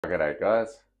G'day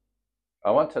guys. I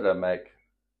wanted to make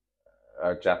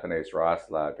a Japanese rice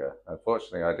lager.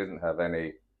 Unfortunately, I didn't have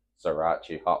any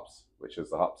Sorachi hops, which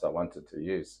is the hops I wanted to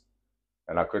use,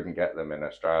 and I couldn't get them in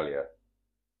Australia.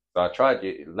 So I tried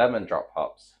lemon drop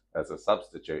hops as a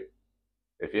substitute.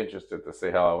 If you're interested to see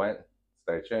how I went,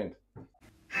 stay tuned.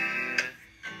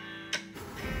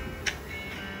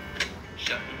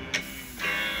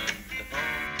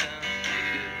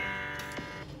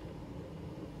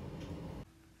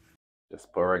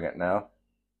 Just pouring it now.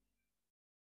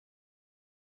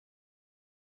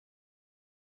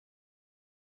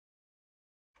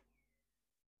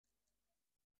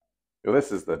 Well,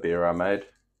 this is the beer I made.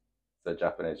 It's a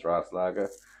Japanese rice lager.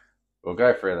 We'll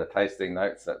go through the tasting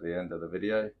notes at the end of the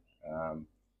video,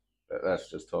 but let's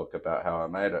just talk about how I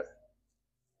made it.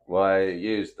 Well, I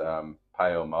used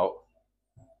pale malt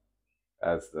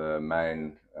as the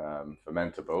main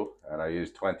fermentable, and I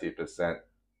used 20%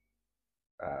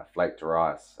 flaked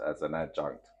rice as an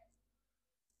adjunct.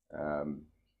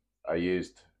 I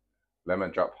used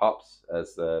lemon drop hops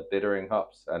as the bittering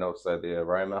hops and also the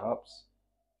aroma hops.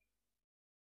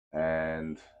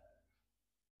 And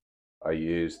I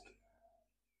used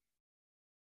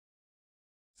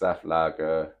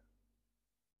Lager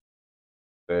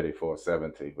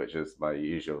 3470, which is my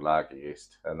usual lager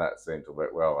yeast, and that seemed to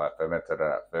work well. I fermented it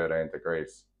at 13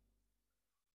 degrees.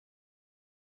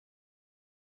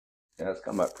 Yeah, it's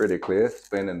come up pretty clear. It's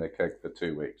been in the keg for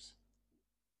 2 weeks.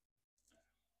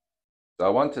 So I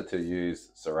wanted to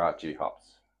use Sorachi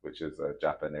hops, which is a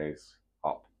Japanese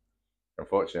hop.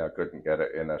 Unfortunately, I couldn't get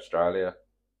it in Australia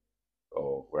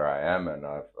or where I am, and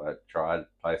I tried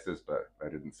places, but they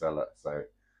didn't sell it. So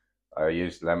I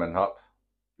used lemon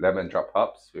drop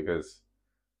hops because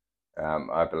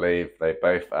I believe they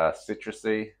both are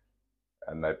citrusy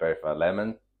and they both are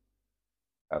lemon,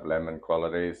 have lemon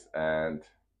qualities, and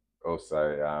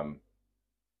also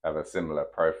have a similar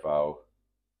profile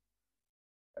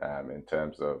in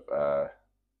terms of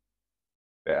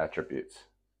their attributes.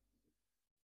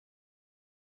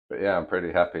 But yeah, I'm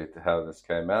pretty happy to how this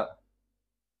came out.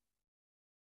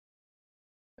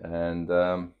 And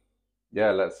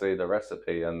yeah, let's see the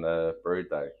recipe and the brew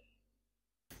day.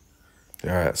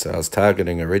 Alright, so I was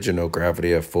targeting original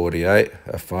gravity of 48,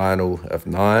 a final of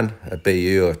 9, a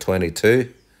BU of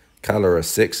 22, colour of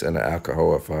 6, and an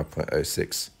alcohol of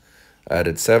 5.06. I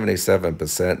added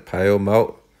 77% pale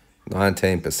malt,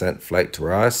 19% flaked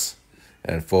rice,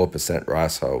 and 4%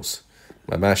 rice hulls.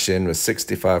 My mash in was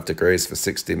 65 degrees for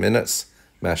 60 minutes,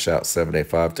 mash out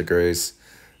 75 degrees.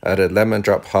 Added lemon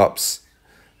drop hops,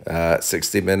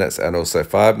 60 minutes and also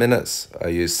 5 minutes. I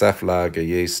used Lager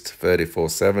yeast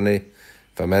 3470,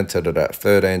 fermented it at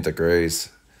 13 degrees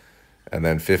and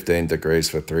then 15 degrees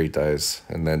for 3 days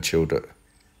and then chilled it.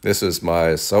 This was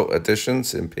my salt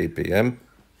additions in ppm.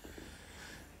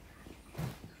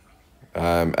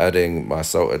 I'm adding my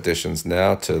salt additions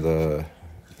now to the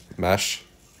mash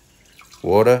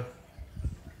water.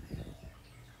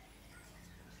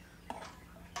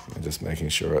 I'm just making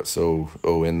sure it's all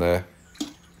in there.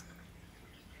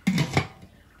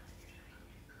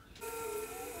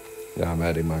 Now I'm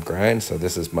adding my grain, so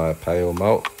this is my pale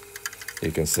malt.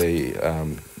 You can see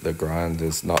the grind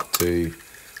is not too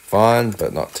fine,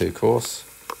 but not too coarse.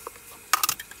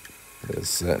 There's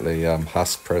certainly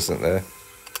husk present there.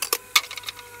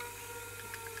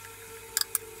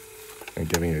 And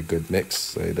giving a good mix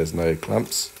so there's no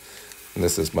clumps. And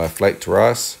this is my flaked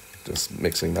rice, just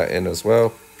mixing that in as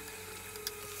well.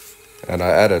 And I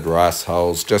added rice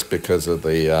hulls just because of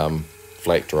the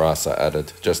flaked rice I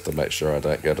added, just to make sure I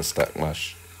don't get a stack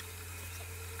mush.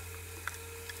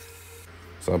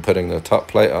 So I'm putting the top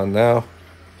plate on now.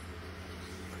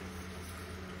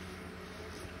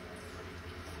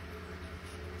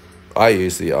 I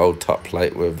use the old top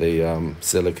plate with the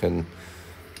silicone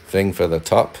thing for the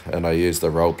top, and I use the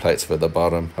roll plates for the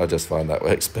bottom. I just find that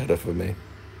works better for me.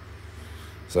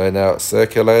 So now it's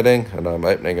circulating, and I'm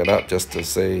opening it up just to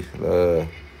see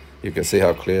you can see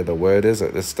how clear the word is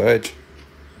at this stage.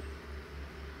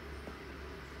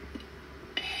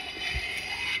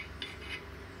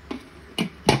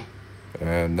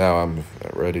 And now I'm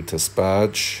ready to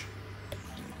sparge.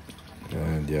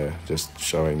 And yeah, just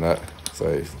showing that. So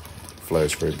it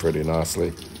flows through pretty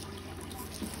nicely.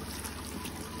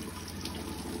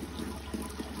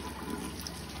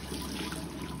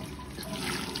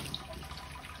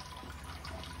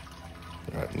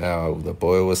 Right, now the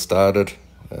boil was started.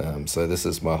 So this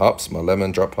is my hops, my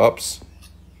lemon drop hops.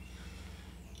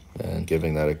 And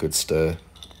giving that a good stir.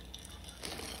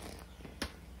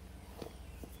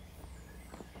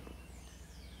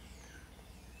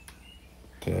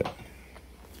 Yeah.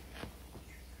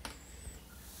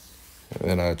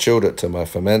 And I chilled it to my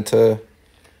fermenter.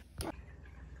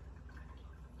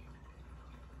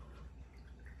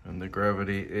 And the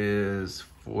gravity is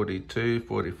 42,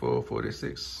 44,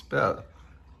 46, about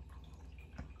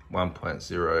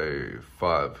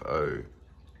 1.050.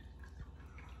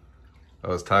 I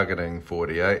was targeting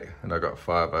 48 and I got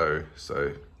 50,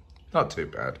 so not too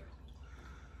bad.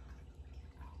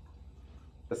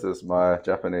 This is my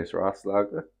Japanese rice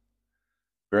lager.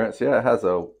 Appearance, yeah, it has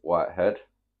a white head.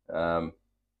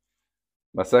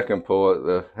 My second pour,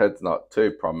 the head's not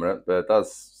too prominent, but it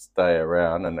does stay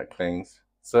around and it clings.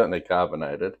 Certainly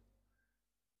carbonated.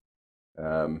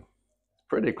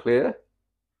 Pretty clear.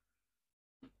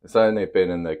 It's only been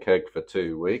in the keg for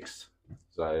 2 weeks,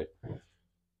 so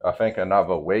I think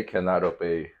another week and that'll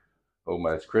be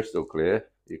almost crystal clear.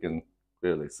 You can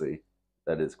clearly see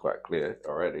that is quite clear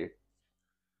already.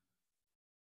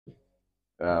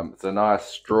 It's a nice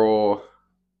straw,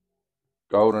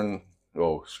 golden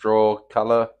or straw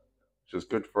color, which is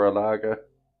good for a lager.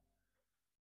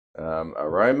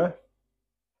 Aroma,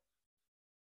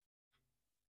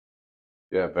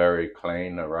 yeah, very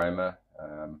clean aroma.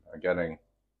 I'm getting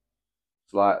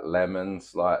slight lemon,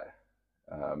 slight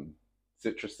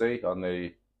citrusy on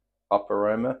the hop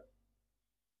aroma.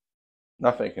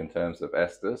 Nothing in terms of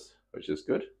esters, which is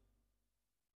good.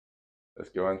 Let's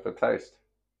go in for taste.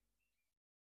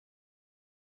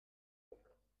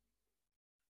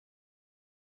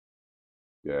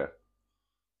 Yeah,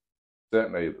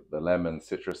 certainly the lemon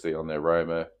citrusy on the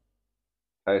aroma.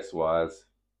 Taste wise,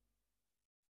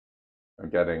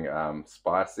 I'm getting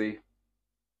spicy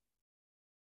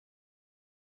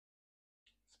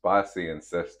and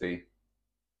zesty,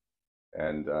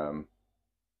 and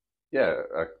yeah,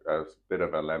 a bit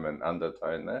of a lemon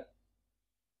undertone there.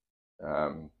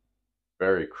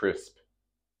 Very crisp.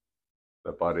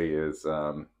 The body is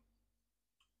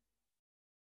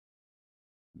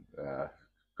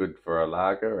good for a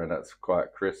lager, and it's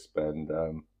quite crisp and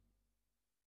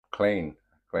clean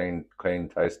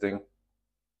tasting.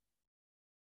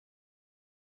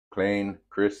 Clean,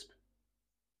 crisp,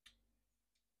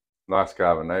 nice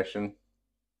carbonation.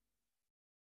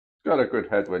 It's got a good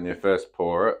head when you first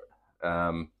pour it,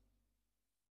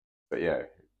 but yeah,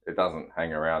 it doesn't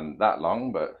hang around that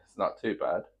long, but it's not too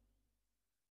bad.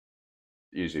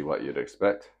 Usually what you'd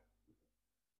expect.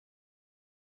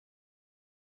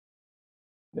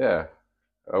 Yeah,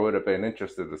 I would have been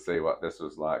interested to see what this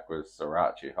was like with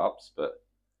Sorachi hops, but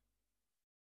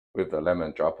with the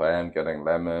lemon drop, I am getting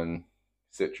lemon,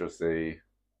 citrusy,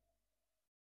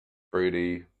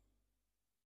 fruity.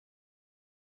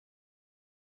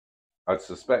 I'd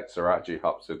suspect Sorachi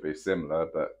hops would be similar,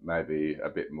 but maybe a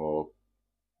bit more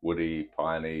woody,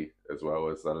 piney, as well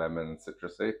as the lemon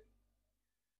citrusy.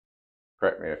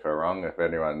 Correct me if I'm wrong. If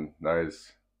anyone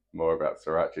knows more about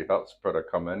Sorachi hops, put a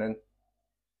comment in.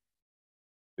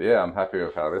 But yeah, I'm happy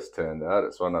with how this turned out.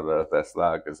 It's one of the best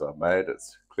lagers I've made.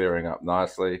 It's clearing up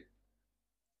nicely.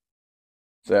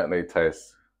 Certainly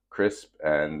tastes crisp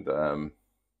and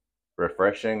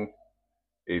refreshing,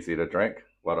 easy to drink,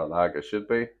 what a lager should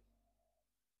be.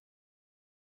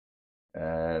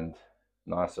 And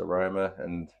nice aroma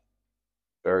and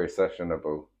very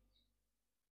sessionable.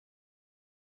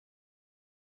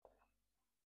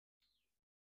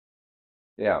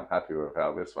 Yeah, I'm happy with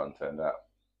how this one turned out.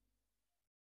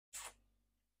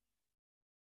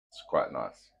 It's quite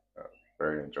nice,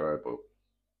 very enjoyable.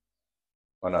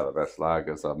 One of the best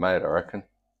lagers I've made, I reckon.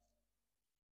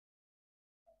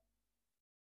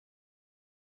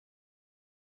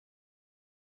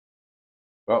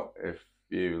 Well, if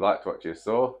you liked what you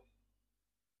saw,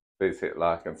 please hit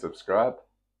like and subscribe.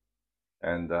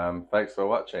 And thanks for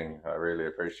watching. I really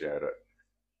appreciate it.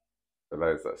 For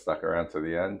those that stuck around to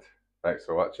the end, thanks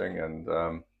for watching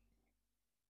and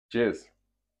cheers.